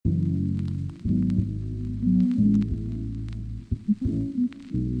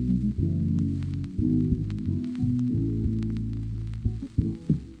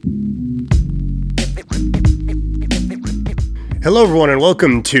Hello everyone and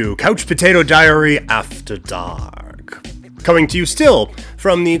welcome to Couch Potato Diary After Dark. Coming to you still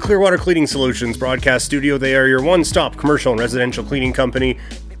from the Clearwater Cleaning Solutions broadcast studio. They are your one-stop commercial and residential cleaning company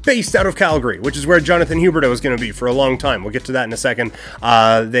based out of Calgary, which is where Jonathan Huberdeau is going to be for a long time. We'll get to that in a second.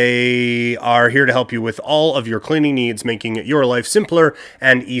 They are here to help you with all of your cleaning needs, making your life simpler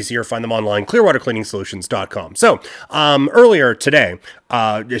and easier. Find them online, clearwatercleaningsolutions.com. So, earlier today,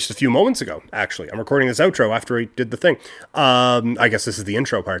 just a few moments ago, actually, I'm recording this outro after I did the thing. I guess this is the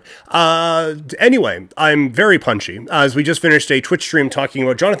intro part. Anyway, I'm very punchy, as we just finished a Twitch stream talking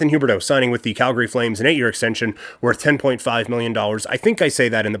about Jonathan Huberdeau signing with the Calgary Flames, an 8-year extension worth $10.5 million. I think I say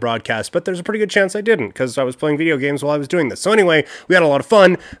that in the broadcast, but there's a pretty good chance I didn't, because I was playing video games while I was doing this. So anyway, we had a lot of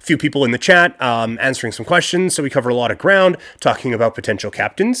fun, a few people in the chat, answering some questions, so we covered a lot of ground, talking about potential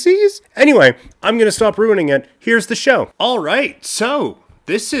captaincies. Anyway, I'm going to stop ruining it. Here's the show. All right, so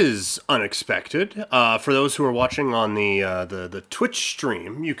this is unexpected. For those who are watching on the Twitch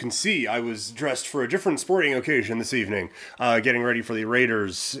stream, you can see I was dressed for a different sporting occasion this evening, getting ready for the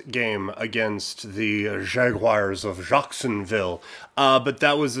Raiders game against the Jaguars of Jacksonville. But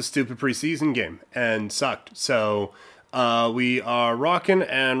that was a stupid preseason game and sucked. So we are rocking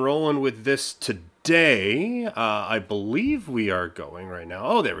and rolling with this today. I believe we are going right now.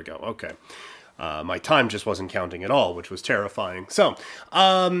 Oh, there we go. Okay. My time just wasn't counting at all, which was terrifying. So,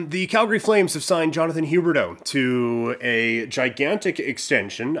 the Calgary Flames have signed Jonathan Huberdeau to a gigantic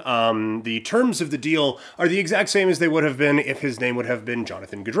extension. The terms of the deal are the exact same as they would have been if his name would have been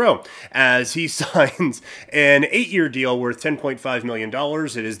Jonathan Gaudreau, as he signs an 8-year deal worth $10.5 million.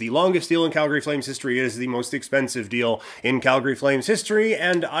 It is the longest deal in Calgary Flames history. It is the most expensive deal in Calgary Flames history,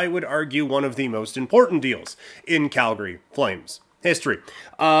 and I would argue one of the most important deals in Calgary Flames history.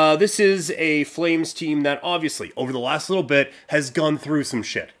 This is a Flames team that obviously over the last little bit has gone through some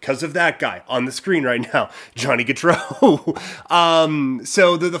shit because of that guy on the screen right now, Johnny Gaudreau.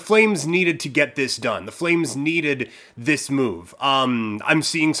 So the Flames needed to get this done. The Flames needed this move. I'm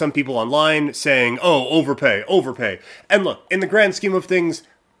seeing some people online saying, oh, overpay. And look, in the grand scheme of things,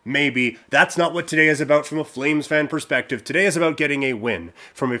 maybe. That's not what today is about from a Flames fan perspective. Today is about getting a win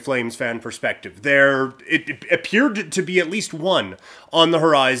from a Flames fan perspective. It appeared to be at least one on the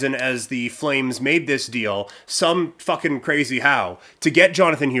horizon as the Flames made this deal, some fucking crazy how, to get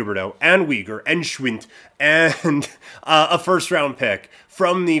Jonathan Huberdeau and Weegar and Schwint and a first-round pick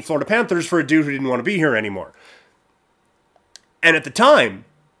from the Florida Panthers for a dude who didn't want to be here anymore. And at the time,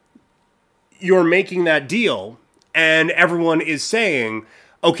 you're making that deal, and everyone is saying,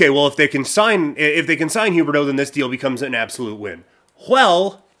 okay, well, if they can sign Huberdeau, then this deal becomes an absolute win.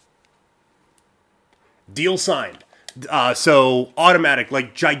 Well, deal signed. So automatic,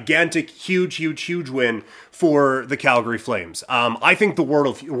 like gigantic, huge win for the Calgary Flames. I think the world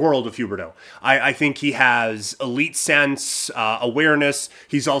of Huberdeau. I think he has elite sense, awareness.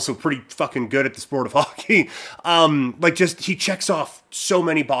 He's also pretty fucking good at the sport of hockey. He checks off so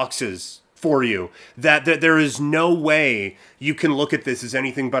many boxes for you that there is no way you can look at this as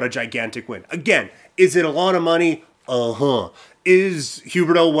anything but a gigantic win. Again, is it a lot of money? Is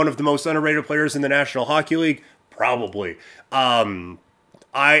Huberdeau one of the most underrated players in the National Hockey League? Probably. I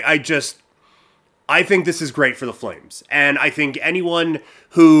think this is great for the Flames. And I think anyone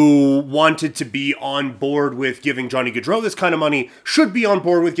who wanted to be on board with giving Johnny Gaudreau this kind of money should be on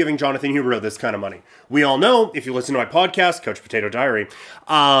board with giving Jonathan Huberdeau this kind of money. We all know, if you listen to my podcast, Couch Potato Diary,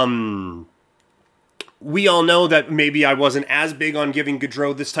 we all know that maybe I wasn't as big on giving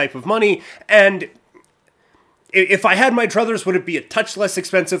Gaudreau this type of money, and if I had my druthers, would it be a touch less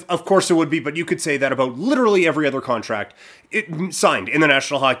expensive? Of course it would be, but you could say that about literally every other contract signed in the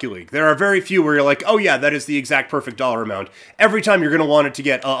National Hockey League. There are very few where you're like, oh yeah, that is the exact perfect dollar amount. Every time you're going to want it to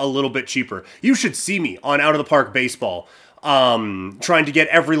get a little bit cheaper. You should see me on Out of the Park Baseball, trying to get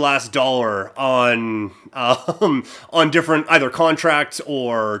every last dollar on different either contracts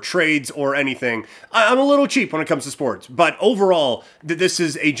or trades or anything. I'm a little cheap when it comes to sports, but overall, this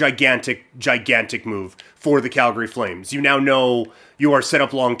is a gigantic move for the Calgary Flames. You now know you are set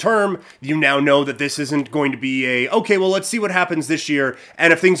up long term. You now know that this isn't going to be okay, well, let's see what happens this year,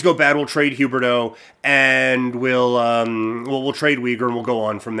 and if things go bad, we'll trade Huberdeau and we'll trade Weegar and we'll go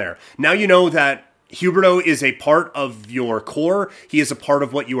on from there. Now you know that Huberdeau is a part of your core. He is a part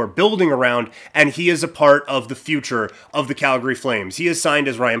of what you are building around, and he is a part of the future of the Calgary Flames. He is signed,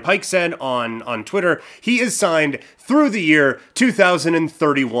 as Ryan Pike said on Twitter, he is signed through the year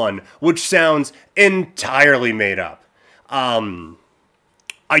 2031, which sounds entirely made up. I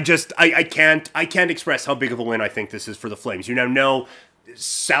can't express how big of a win I think this is for the Flames. You now know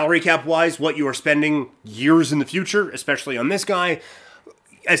salary cap wise what you are spending years in the future, especially on this guy.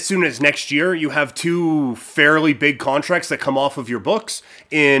 as soon as next year, you have two fairly big contracts that come off of your books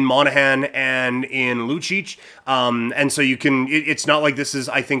in Monahan and in Lucic. And so you can, it's not like this is,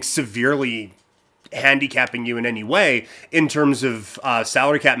 I think, severely handicapping you in any way in terms of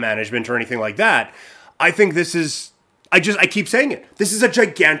salary cap management or anything like that. I think this is, I keep saying it. This is a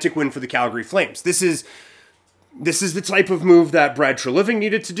gigantic win for the Calgary Flames. This is the type of move that Brad Treliving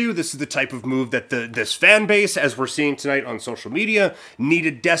needed to do. This is the type of move that this fan base, as we're seeing tonight on social media,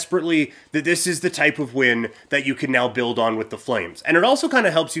 needed desperately. That this is the type of win that you can now build on with the Flames. And it also kind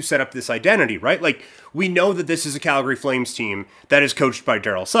of helps you set up this identity, right? Like, we know that this is a Calgary Flames team that is coached by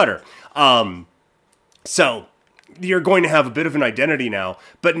Daryl Sutter. So you're going to have a bit of an identity now,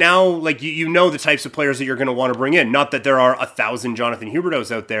 but now, like, you know the types of players that you're going to want to bring in. Not that there are 1,000 Jonathan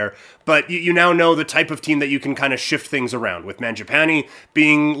Huberdeaus out there, but you now know the type of team that you can kind of shift things around. With Mangiapane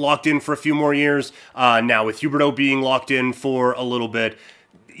being locked in for a few more years, now with Huberdeau being locked in for a little bit,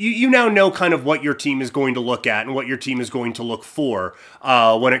 you now know kind of what your team is going to look at and what your team is going to look for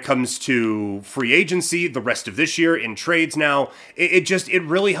when it comes to free agency, the rest of this year, in trades now. It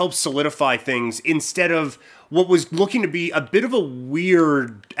really helps solidify things instead of what was looking to be a bit of a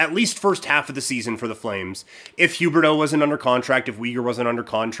weird, at least first half of the season for the Flames. If Huberdeau wasn't under contract, if Weegar wasn't under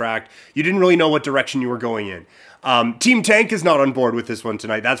contract, you didn't really know what direction you were going in. Team Tank is not on board with this one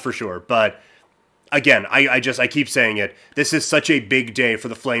tonight, that's for sure. But again, I keep saying it. This is such a big day for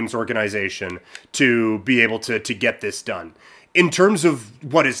the Flames organization to be able to get this done. In terms of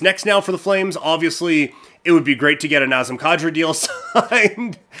what is next now for the Flames, obviously, it would be great to get a Nazem Kadri deal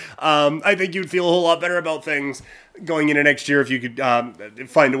signed. I think you'd feel a whole lot better about things going into next year if you could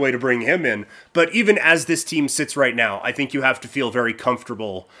find a way to bring him in. But even as this team sits right now, I think you have to feel very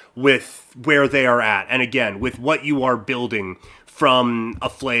comfortable with where they are at. And again, with what you are building from a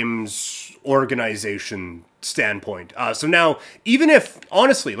Flames organization standpoint. So now, even if,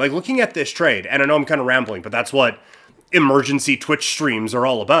 honestly, like looking at this trade, and I know I'm kind of rambling, but that's what emergency Twitch streams are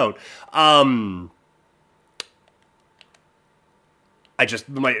all about.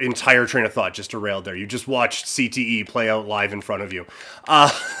 My entire train of thought just derailed there. You just watched CTE play out live in front of you.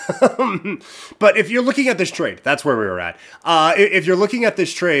 But if you're looking at this trade, that's where we were at. If you're looking at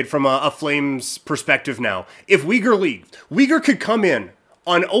this trade from a Flames perspective now, if Weegar leaves, Weegar could come in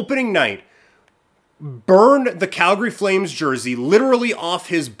on opening night, burn the Calgary Flames jersey literally off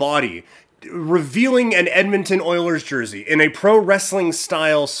his body, revealing an Edmonton Oilers jersey in a pro wrestling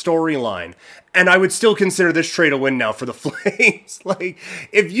style storyline. And I would still consider this trade a win now for the Flames. Like,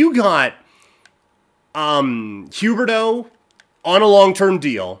 if you got Huberdeau on a long-term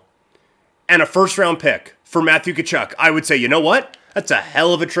deal and a first-round pick for Matthew Tkachuk, I would say, you know what? That's a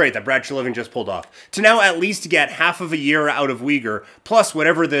hell of a trade that Brad Treliving just pulled off. To now at least get half of a year out of Weegar, plus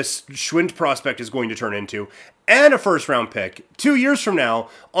whatever this Schwindt prospect is going to turn into, and a first-round pick 2 years from now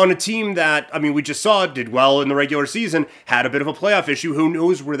on a team that, I mean, we just saw did well in the regular season, had a bit of a playoff issue. Who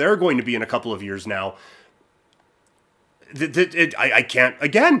knows where they're going to be in a couple of years now. I can't,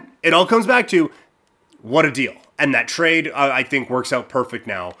 again, it all comes back to what a deal. And that trade, I think, works out perfect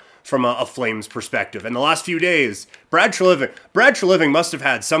now from a Flames perspective. And the last few days, Brad Treliving must have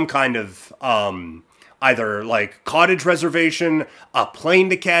had some kind of either like cottage reservation, a plane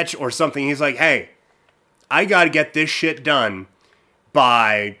to catch, or something. He's like, hey, I got to get this shit done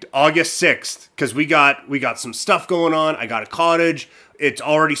by August 6th because we got some stuff going on. I got a cottage. It's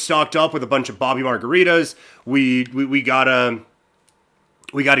already stocked up with a bunch of Bobby Margaritas. We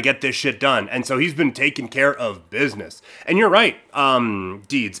gotta get this shit done. And so he's been taking care of business. And you're right,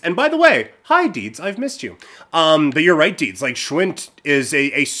 Deeds. And by the way, hi, Deeds. I've missed you. But you're right, Deeds. Like, Schwindt is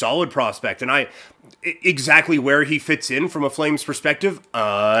a solid prospect. And exactly where he fits in from a Flames perspective,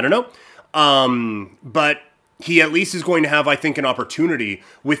 I don't know. But he at least is going to have, I think, an opportunity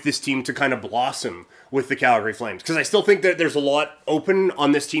with this team to kind of blossom with the Calgary Flames. Because I still think that there's a lot open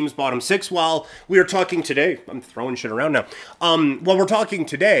on this team's bottom six. While we are talking today, I'm throwing shit around now. While we're talking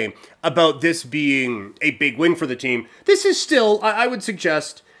today about this being a big win for the team, this is still, I would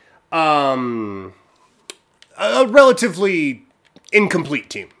suggest, a relatively incomplete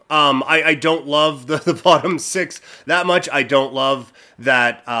team. I don't love the bottom six that much. I don't love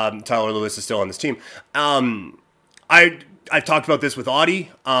that Tyler Lewis is still on this team. I've talked about this with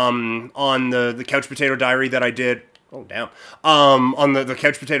Audie on the Couch Potato Diary that I did. Oh, damn. On the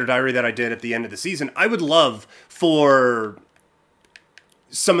Couch Potato Diary that I did at the end of the season. I would love for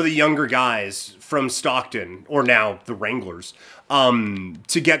some of the younger guys from Stockton, or now the Wranglers,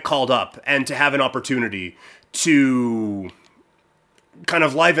 to get called up and to have an opportunity to kind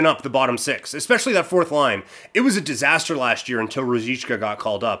of liven up the bottom six, especially that fourth line. It was a disaster last year until Ruzicka got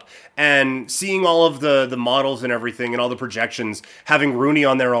called up. And seeing all of the models and everything and all the projections, having Rooney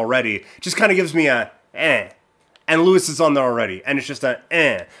on there already, just kind of gives me a eh. And Lewis is on there already, and it's just a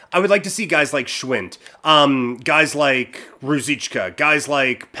eh. I would like to see guys like Schwint, guys like Ruzicka, guys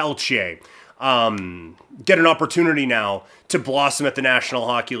like Pelche, get an opportunity now to blossom at the National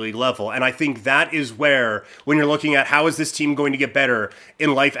Hockey League level. And I think that is where, when you're looking at how is this team going to get better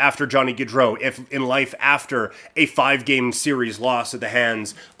in life after Johnny Gaudreau, if in life after a 5-game series loss at the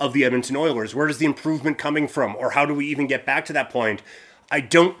hands of the Edmonton Oilers, where is the improvement coming from? Or how do we even get back to that point? I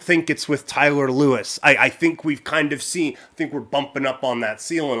don't think it's with Tyler Lewis. I think we've kind of seen, I think we're bumping up on that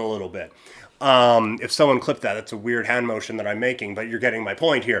ceiling a little bit. If someone clipped that, that's a weird hand motion that I'm making, but you're getting my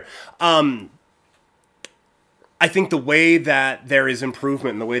point here. I think the way that there is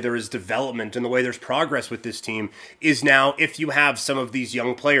improvement and the way there is development and the way there's progress with this team is now if you have some of these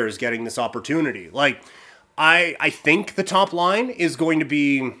young players getting this opportunity. Like, I think the top line is going to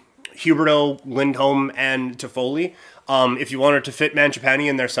be Huberdeau, Lindholm, and Toffoli. If you wanted to fit Mangiapane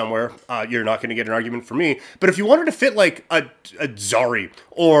in there somewhere, you're not going to get an argument from me. But if you wanted to fit like a Zari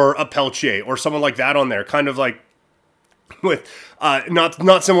or a Pelche or someone like that on there, kind of like with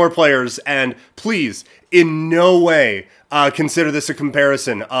not similar players, and please, in no way consider this a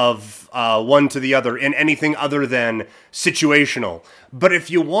comparison of one to the other in anything other than situational. But if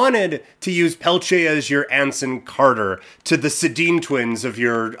you wanted to use Pelche as your Anson Carter to the Sedin twins of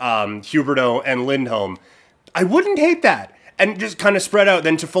your Huberdeau and Lindholm, I wouldn't hate that. And just kind of spread out,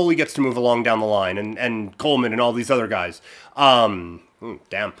 then Toffoli gets to move along down the line, and Coleman and all these other guys. I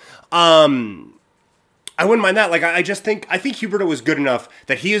wouldn't mind that. Like, I think Huberdeau was good enough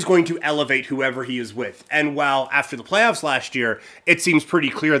that he is going to elevate whoever he is with. And while after the playoffs last year, it seems pretty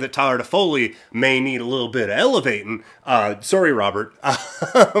clear that Tyler Toffoli may need a little bit of elevating. Sorry, Robert,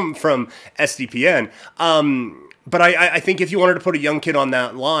 from SDPN. But I think if you wanted to put a young kid on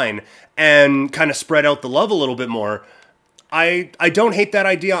that line and kind of spread out the love a little bit more, I don't hate that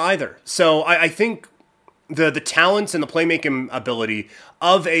idea either. So I think the talents and the playmaking ability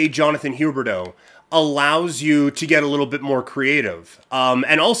of a Jonathan Huberdeau allows you to get a little bit more creative,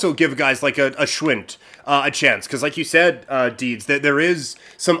 and also give guys like a Schwint a chance. Because like you said, Deeds, that there is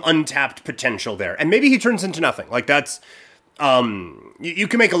some untapped potential there. And maybe he turns into nothing. Like that's... you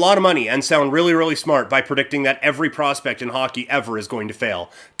can make a lot of money and sound really, really smart by predicting that every prospect in hockey ever is going to fail.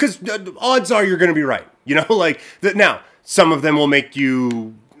 Because odds are you're going to be right. You know, like... Now, some of them will make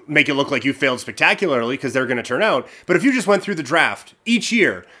it look like you failed spectacularly because they're going to turn out. But if you just went through the draft each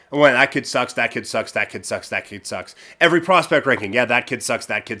year and went, that kid sucks, that kid sucks, that kid sucks, that kid sucks. Every prospect ranking, yeah, that kid sucks,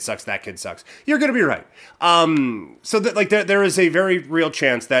 that kid sucks, that kid sucks. You're going to be right. So that like there is a very real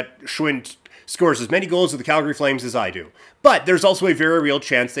chance that Schwint scores as many goals with the Calgary Flames as I do. But there's also a very real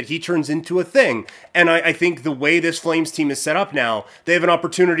chance that he turns into a thing. And I think the way this Flames team is set up now, they have an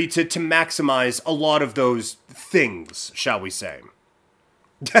opportunity to maximize a lot of those things, shall we say.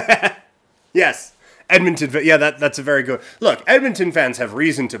 Yes, Edmonton. Yeah, that's a very good look. Edmonton fans have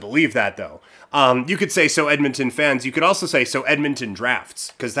reason to believe that, though. You could say so Edmonton fans. You could also say so Edmonton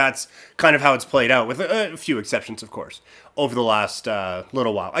drafts, because that's kind of how it's played out, with a few exceptions, of course, over the last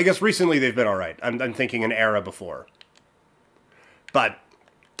little while. I guess recently they've been all right. I'm thinking an era before, but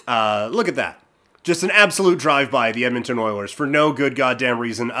look at that. Just an absolute drive-by the Edmonton Oilers for no good goddamn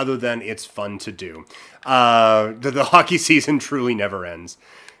reason other than it's fun to do. The hockey season truly never ends.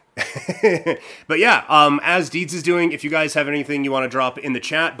 But yeah, as Deeds is doing, if you guys have anything you want to drop in the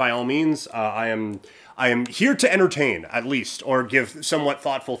chat, by all means, I am here to entertain, at least, or give somewhat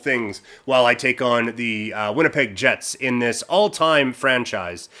thoughtful things while I take on the Winnipeg Jets in this all-time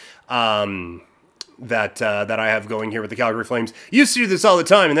franchise. That I have going here with the Calgary Flames. Used to do this all the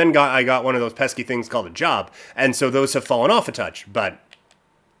time, and then I got one of those pesky things called a job, and so those have fallen off a touch. But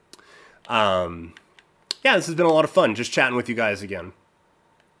yeah, this has been a lot of fun, just chatting with you guys again.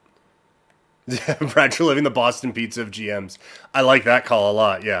 Brad, you're living the Boston Pizza of GMs. I like that call a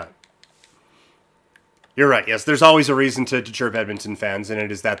lot, yeah. You're right, yes, there's always a reason to chirp Edmonton fans, and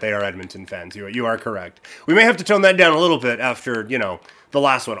it is that they are Edmonton fans. You are correct. We may have to tone that down a little bit after, the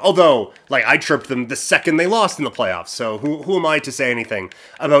last one. Although, I chirped them the second they lost in the playoffs, so who am I to say anything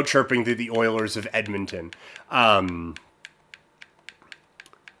about chirping the Oilers of Edmonton? That's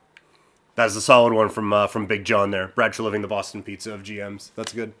a solid one from Big John there. Brad, you're living the Boston Pizza of GMs.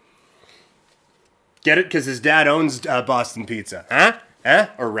 That's good. Get it? Because his dad owns Boston Pizza. Huh?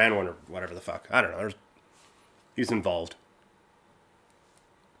 Or ran one, or whatever the fuck. I don't know. He's involved.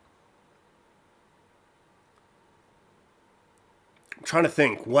 I'm trying to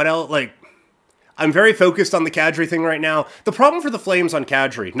think. What else? I'm very focused on the Kadri thing right now. The problem for the Flames on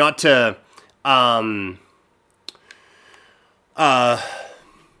Kadri, not to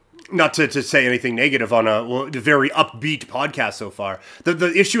say anything negative on a very upbeat podcast so far.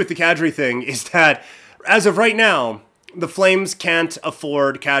 The issue with the Kadri thing is that, as of right now, the Flames can't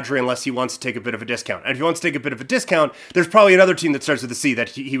afford Kadri unless he wants to take a bit of a discount. And if he wants to take a bit of a discount, there's probably another team that starts with a C that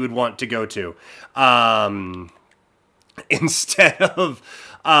he would want to go to. Instead of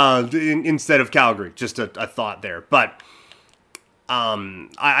Calgary. Just a thought there. But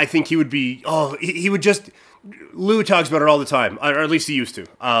I think he would be... he would just... Lou talks about it all the time, or at least he used to,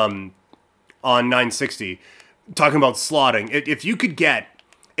 on 960, talking about slotting. If you could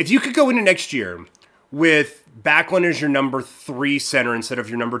go into next year with Backlund as your number 3 center instead of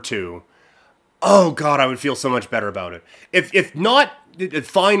your number 2, oh God, I would feel so much better about it. If not,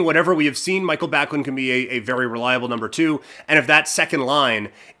 fine, whatever. We have seen Michael Backlund can be a very reliable number 2, and if that second line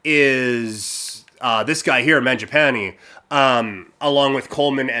is this guy here, Mangiapane, along with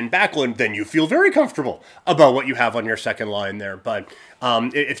Coleman and Backlund, then you feel very comfortable about what you have on your second line there. But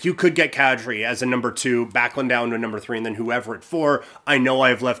if you could get Kadri as a number 2, Backlund down to a number 3, and then whoever at 4, I know I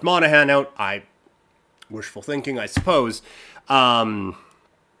have left Monahan out. Wishful thinking, I suppose.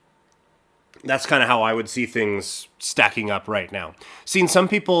 That's kind of how I would see things stacking up right now. Seen some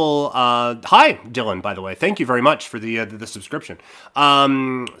people... hi, Dylan, by the way. Thank you very much for the subscription.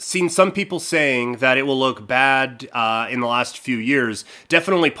 Seen some people saying that it will look bad in the last few years.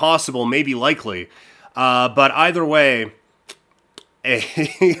 Definitely possible, maybe likely. But either way...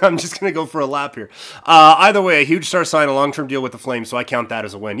 I'm just going to go for a lap here. Either way, a huge star sign a long-term deal with the Flames, so I count that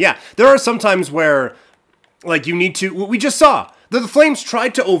as a win. Yeah, there are some times where... you need to... We just saw that the Flames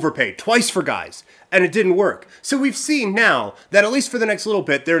tried to overpay twice for guys, and it didn't work. So we've seen now that at least for the next little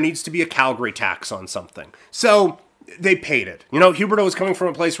bit, there needs to be a Calgary tax on something. So they paid it. Huberdeau was coming from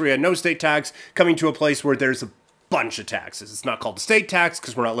a place where he had no state tax, coming to a place where there's a bunch of taxes. It's not called a state tax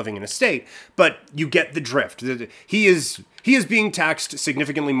because we're not living in a state, but you get the drift. He is being taxed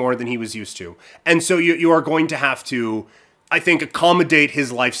significantly more than he was used to. And so you are going to have to... I think, accommodate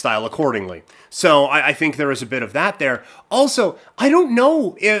his lifestyle accordingly. So I think there is a bit of that there. Also, I don't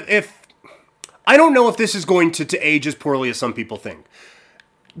know if this is going to age as poorly as some people think.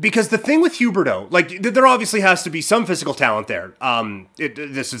 Because the thing with Huberdeau, there obviously has to be some physical talent there.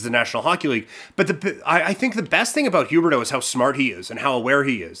 This is the National Hockey League. But I think the best thing about Huberdeau is how smart he is and how aware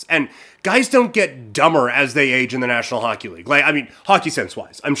he is. And guys don't get dumber as they age in the National Hockey League. Hockey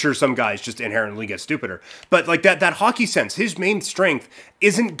sense-wise. I'm sure some guys just inherently get stupider. But that hockey sense, his main strength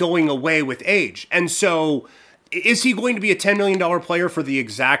isn't going away with age. And so, is he going to be a $10 million player for the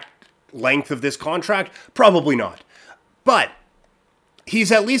exact length of this contract? Probably not. But...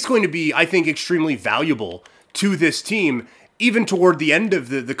 he's at least going to be, I think, extremely valuable to this team, even toward the end of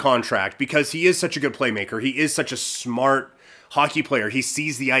the contract, because he is such a good playmaker. He is such a smart hockey player. He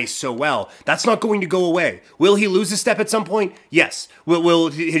sees the ice so well. That's not going to go away. Will he lose a step at some point? Yes. Will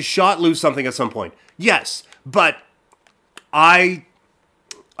his shot lose something at some point? Yes. But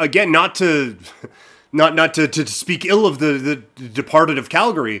again, not to speak ill of the departed of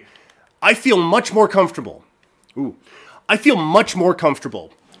Calgary, I feel much more comfortable. I feel much more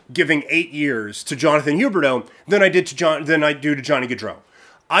comfortable giving 8 years to Jonathan Huberdeau than I do to Johnny Gaudreau.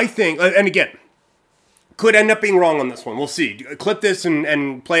 I think, and again, could end up being wrong on this one. We'll see. Clip this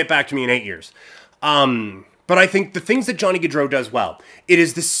and play it back to me in 8 years. But I think the things that Johnny Gaudreau does well, it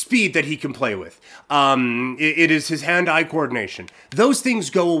is the speed that he can play with. It is his hand-eye coordination. Those things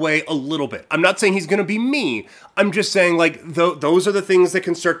go away a little bit. I'm not saying he's going to be me. I'm just saying, those are the things that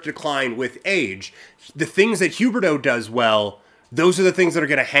can start to decline with age. The things that Huberdeau does well, those are the things that are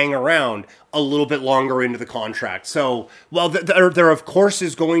going to hang around a little bit longer into the contract. So, while there of course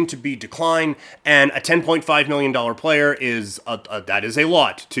is going to be decline, and a $10.5 million player is that is a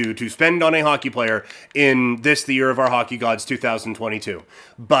lot to spend on a hockey player in the year of our hockey gods 2022.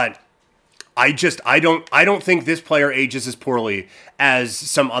 But I don't think this player ages as poorly as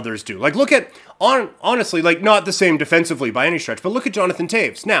some others do. Look at, honestly, not the same defensively by any stretch, but look at Jonathan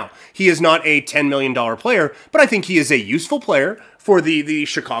Toews. Now, he is not a $10 million player, but I think he is a useful player for the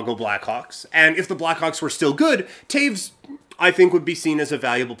Chicago Blackhawks. And if the Blackhawks were still good, Toews, I think, would be seen as a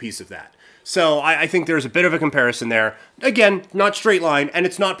valuable piece of that. So I think there's a bit of a comparison there. Again, not straight line, and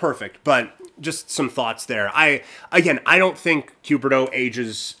it's not perfect, but just some thoughts there. I don't think Huberdeau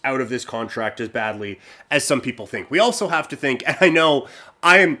ages out of this contract as badly as some people think. We also have to think, and I know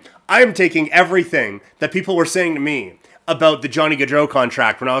I am taking everything that people were saying to me about the Johnny Gaudreau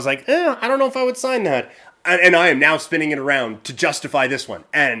contract when I was like, I don't know if I would sign that. And I am now spinning it around to justify this one.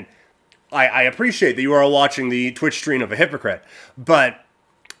 And I appreciate that you are all watching the Twitch stream of a hypocrite, but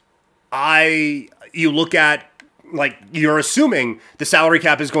I you look at, like, you're assuming the salary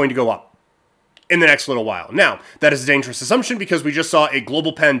cap is going to go up in the next little while. Now, that is a dangerous assumption because we just saw a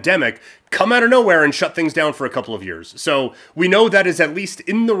global pandemic come out of nowhere and shut things down for a couple of years. So we know that is at least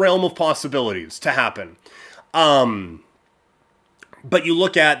in the realm of possibilities to happen. But you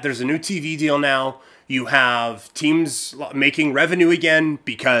look at, there's a new TV deal now. You have teams making revenue again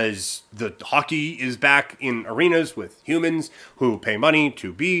because the hockey is back in arenas with humans who pay money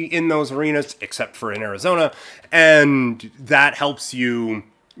to be in those arenas, except for in Arizona. And that helps you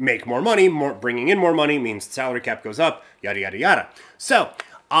make more money. Bringing in more money means the salary cap goes up, yada, yada, yada. So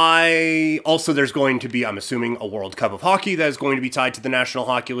there's going to be, I'm assuming, a World Cup of Hockey that is going to be tied to the National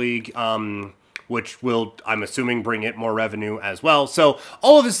Hockey League, which will, I'm assuming, bring it more revenue as well. So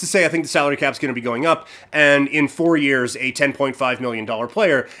all of this to say, I think the salary cap is going to be going up. And in 4 years, a $10.5 million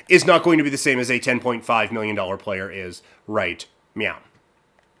player is not going to be the same as a $10.5 million player is right meow.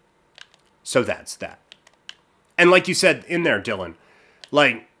 So that's that. And like you said in there, Dylan,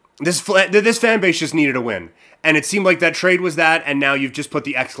 like this fan base just needed a win. And it seemed like that trade was that, and now you've just put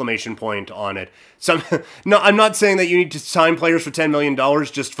the exclamation point on it. No, I'm not saying that you need to sign players for $10 million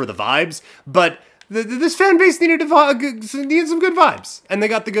just for the vibes, but this fan base needed some good vibes, and they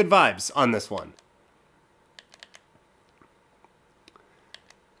got the good vibes on this one.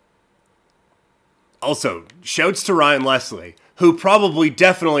 Also, shouts to Ryan Leslie, who probably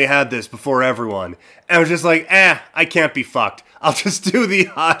definitely had this before everyone, and was just like, I can't be fucked. I'll just do the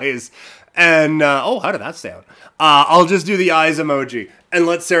eyes. And, how did that sound? I'll just do the eyes emoji and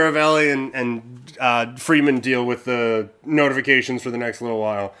let Saravelli and Freeman deal with the notifications for the next little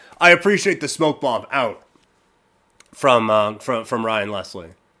while. I appreciate the smoke bomb out from Ryan Leslie.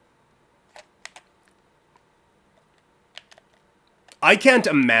 I can't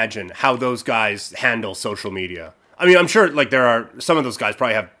imagine how those guys handle social media. I mean, I'm sure, like, there are, some of those guys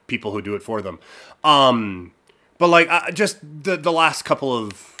probably have people who do it for them. But, like, just the last couple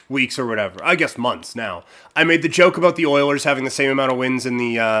of weeks or whatever, I guess months now, I made the joke about the Oilers having the same amount of wins in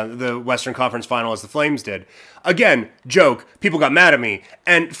the Western Conference Final as the Flames did. Again, joke, people got mad at me,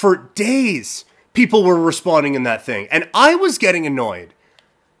 and for days, people were responding in that thing, and I was getting annoyed.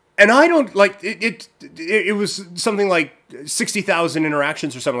 And I don't, like, it was something like 60,000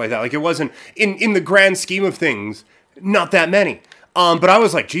 interactions or something like that. Like, it wasn't, in the grand scheme of things, not that many. But I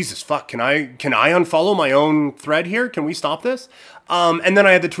was like, Jesus, fuck, can I unfollow my own thread here? Can we stop this? And then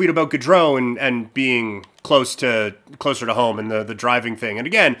I had the tweet about Gaudreau and being closer to home and the driving thing. And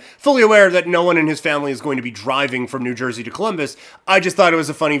again, fully aware that no one in his family is going to be driving from New Jersey to Columbus. I just thought it was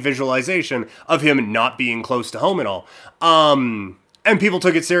a funny visualization of him not being close to home at all. And people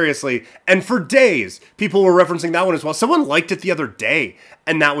took it seriously. And for days, people were referencing that one as well. Someone liked it the other day,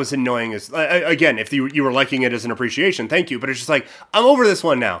 and that was annoying. Again, if you were liking it as an appreciation, thank you. But it's just like, I'm over this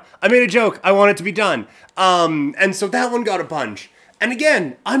one now. I made a joke. I want it to be done. And so that one got a bunch. And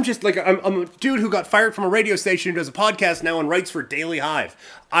again, I'm just like, I'm a dude who got fired from a radio station who does a podcast now and writes for Daily Hive.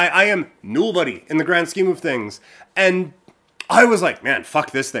 I am nobody in the grand scheme of things. And I was like, man,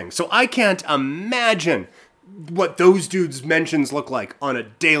 fuck this thing. So I can't imagine what those dudes' mentions look like on a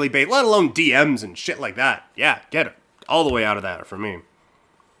daily basis, let alone DMs and shit like that. Yeah, get it all the way out of that for me.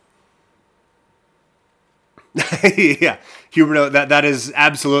 Yeah, Huberdeau, that is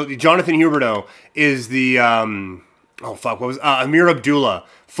absolutely, Jonathan Huberdeau is the, Amir Abdullah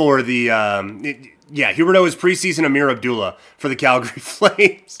for the, Huberdeau is preseason Amir Abdullah for the Calgary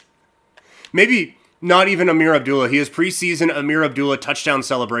Flames. Maybe not even Amir Abdullah, he is preseason Amir Abdullah touchdown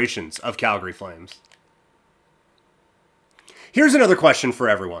celebrations of Calgary Flames. Here's another question for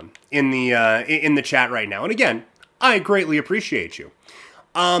everyone in the chat right now. And again, I greatly appreciate you.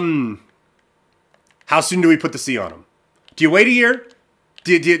 How soon do we put the C on him? Do you wait a year?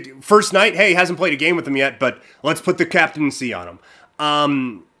 First night, hey, he hasn't played a game with him yet, but let's put the captaincy on him.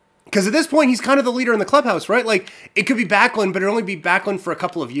 Because at this point, he's kind of the leader in the clubhouse, right? Like, it could be Backlund, but it'll only be Backlund for a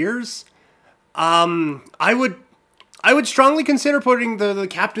couple of years. I would strongly consider putting the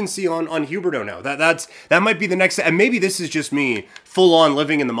captaincy on Huberdeau now. That might be the next, and maybe this is just me full on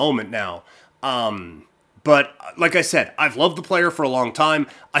living in the moment now. But like I said, I've loved the player for a long time.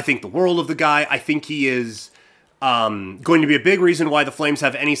 I think the world of the guy. I think he is going to be a big reason why the Flames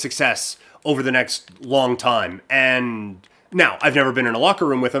have any success over the next long time. And now, I've never been in a locker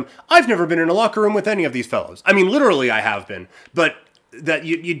room with him. I've never been in a locker room with any of these fellows. I mean, literally I have been, but that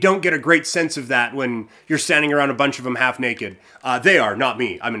you don't get a great sense of that when you're standing around a bunch of them half naked. They are, not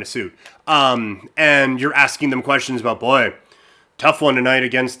me. I'm in a suit. And you're asking them questions about, boy, Tough one tonight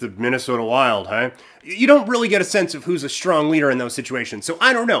against the Minnesota Wild, huh? You don't really get a sense of who's a strong leader in those situations, so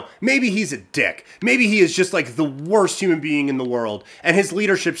I don't know. Maybe he's a dick. Maybe he is just like the worst human being in the world, and his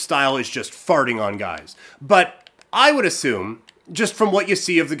leadership style is just farting on guys. But I would assume, just from what you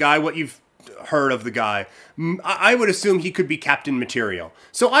see of the guy, what you've heard of the guy, I would assume he could be captain material.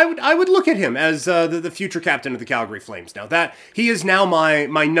 So I would look at him as the future captain of the Calgary Flames. Now that he is now my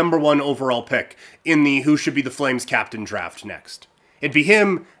number one overall pick in the who should be the Flames captain draft next. It'd be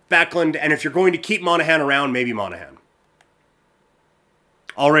him, Backlund, and if you're going to keep Monahan around, maybe Monahan.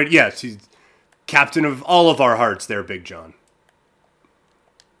 Already, yes, he's captain of all of our hearts there, Big John.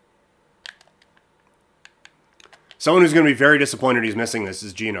 Someone who's going to be very disappointed he's missing this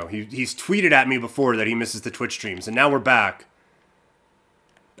is Gino. He's tweeted at me before that he misses the Twitch streams, and now we're back.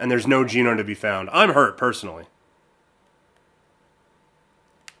 And there's no Gino to be found. I'm hurt, personally.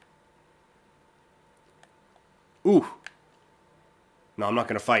 Ooh. No, I'm not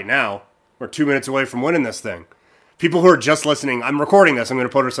going to fight now. We're 2 minutes away from winning this thing. People who are just listening, I'm recording this. I'm going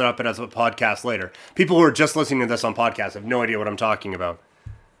to put it up as a podcast later. People who are just listening to this on podcast have no idea what I'm talking about.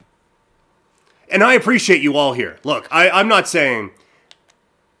 And I appreciate you all here. Look, I'm not saying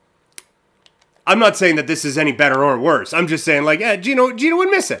that this is any better or worse. I'm just saying, like, yeah, Gino would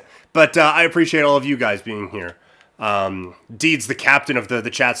miss it. But I appreciate all of you guys being here. Deed's the captain of the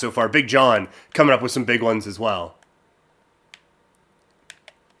chat so far. Big John coming up with some big ones as well.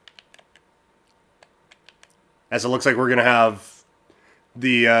 As it looks like we're going to have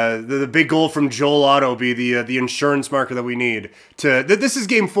the big goal from Joel Otto be the insurance marker that we need to... This is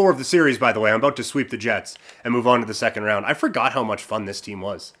game 4 of the series, by the way. I'm about to sweep the Jets and move on to the second round. I forgot how much fun this team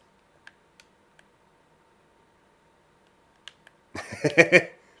was.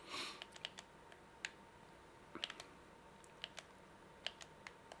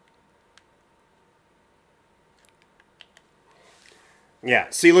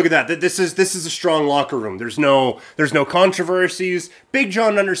 Yeah, see, look at that. This is a strong locker room. There's no controversies. Big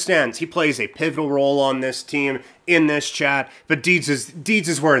John understands. He plays a pivotal role on this team, in this chat. But Deeds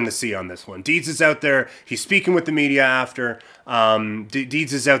is wearing the C on this one. Deeds is out there. He's speaking with the media after.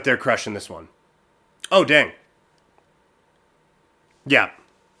 Deeds is out there crushing this one. Oh, dang. Yeah.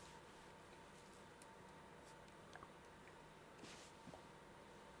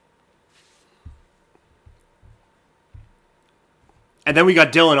 And then we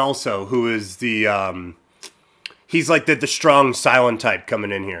got Dylan also, who is he's like the strong, silent type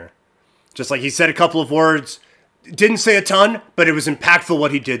coming in here. Just like he said a couple of words, didn't say a ton, but it was impactful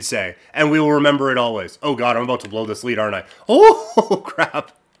what he did say. And we will remember it always. Oh God, I'm about to blow this lead, aren't I? Oh,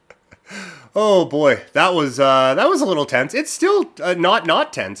 crap. Oh boy, that was a little tense. It's still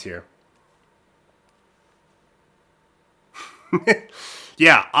not tense here.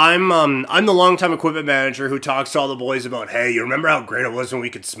 Yeah, I'm the longtime equipment manager who talks to all the boys about, hey, you remember how great it was when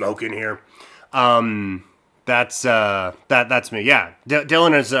we could smoke in here? That's me. Yeah,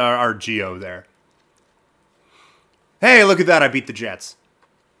 Dylan is our Geo there. Hey, look at that! I beat the Jets.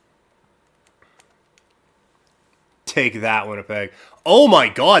 Take that, Winnipeg. Oh my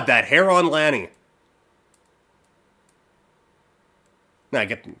God, that hair on Lanny. Nah,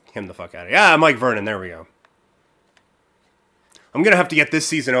 get him the fuck out of here. Yeah, Mike Vernon. There we go. I'm going to have to get this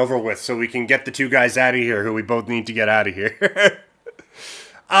season over with so we can get the two guys out of here who we both need to get out of here.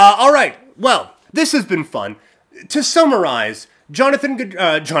 All right. Well, this has been fun. To summarize, Jonathan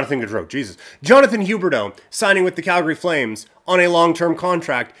Huberdeau signing with the Calgary Flames on a long-term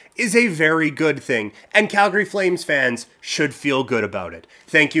contract is a very good thing, and Calgary Flames fans should feel good about it.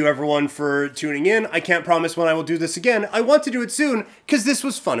 Thank you, everyone, for tuning in. I can't promise when I will do this again. I want to do it soon, because this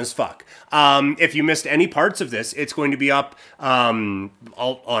was fun as fuck. If you missed any parts of this, it's going to be up on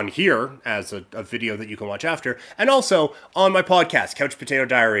here as a video that you can watch after, and also on my podcast, Couch Potato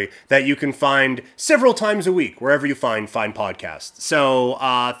Diary, that you can find several times a week, wherever you find fine podcasts. So,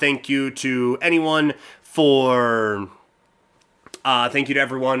 thank you to anyone for... thank you to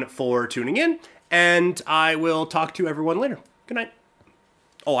everyone for tuning in, and I will talk to everyone later. Good night.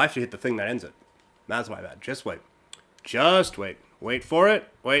 Oh, I have to hit the thing that ends it. That's my bad. Just wait. Just wait. Wait for it.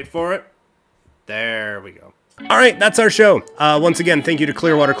 Wait for it. There we go. All right, that's our show. Once again, thank you to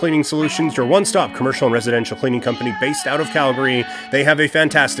Clearwater Cleaning Solutions, your one-stop commercial and residential cleaning company based out of Calgary. They have a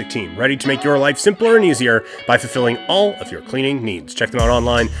fantastic team, ready to make your life simpler and easier by fulfilling all of your cleaning needs. Check them out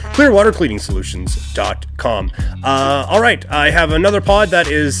online, clearwatercleaningsolutions.com. All right, I have another pod that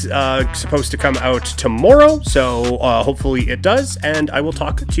is supposed to come out tomorrow, so hopefully it does, and I will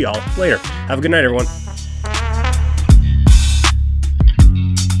talk to y'all later. Have a good night, everyone.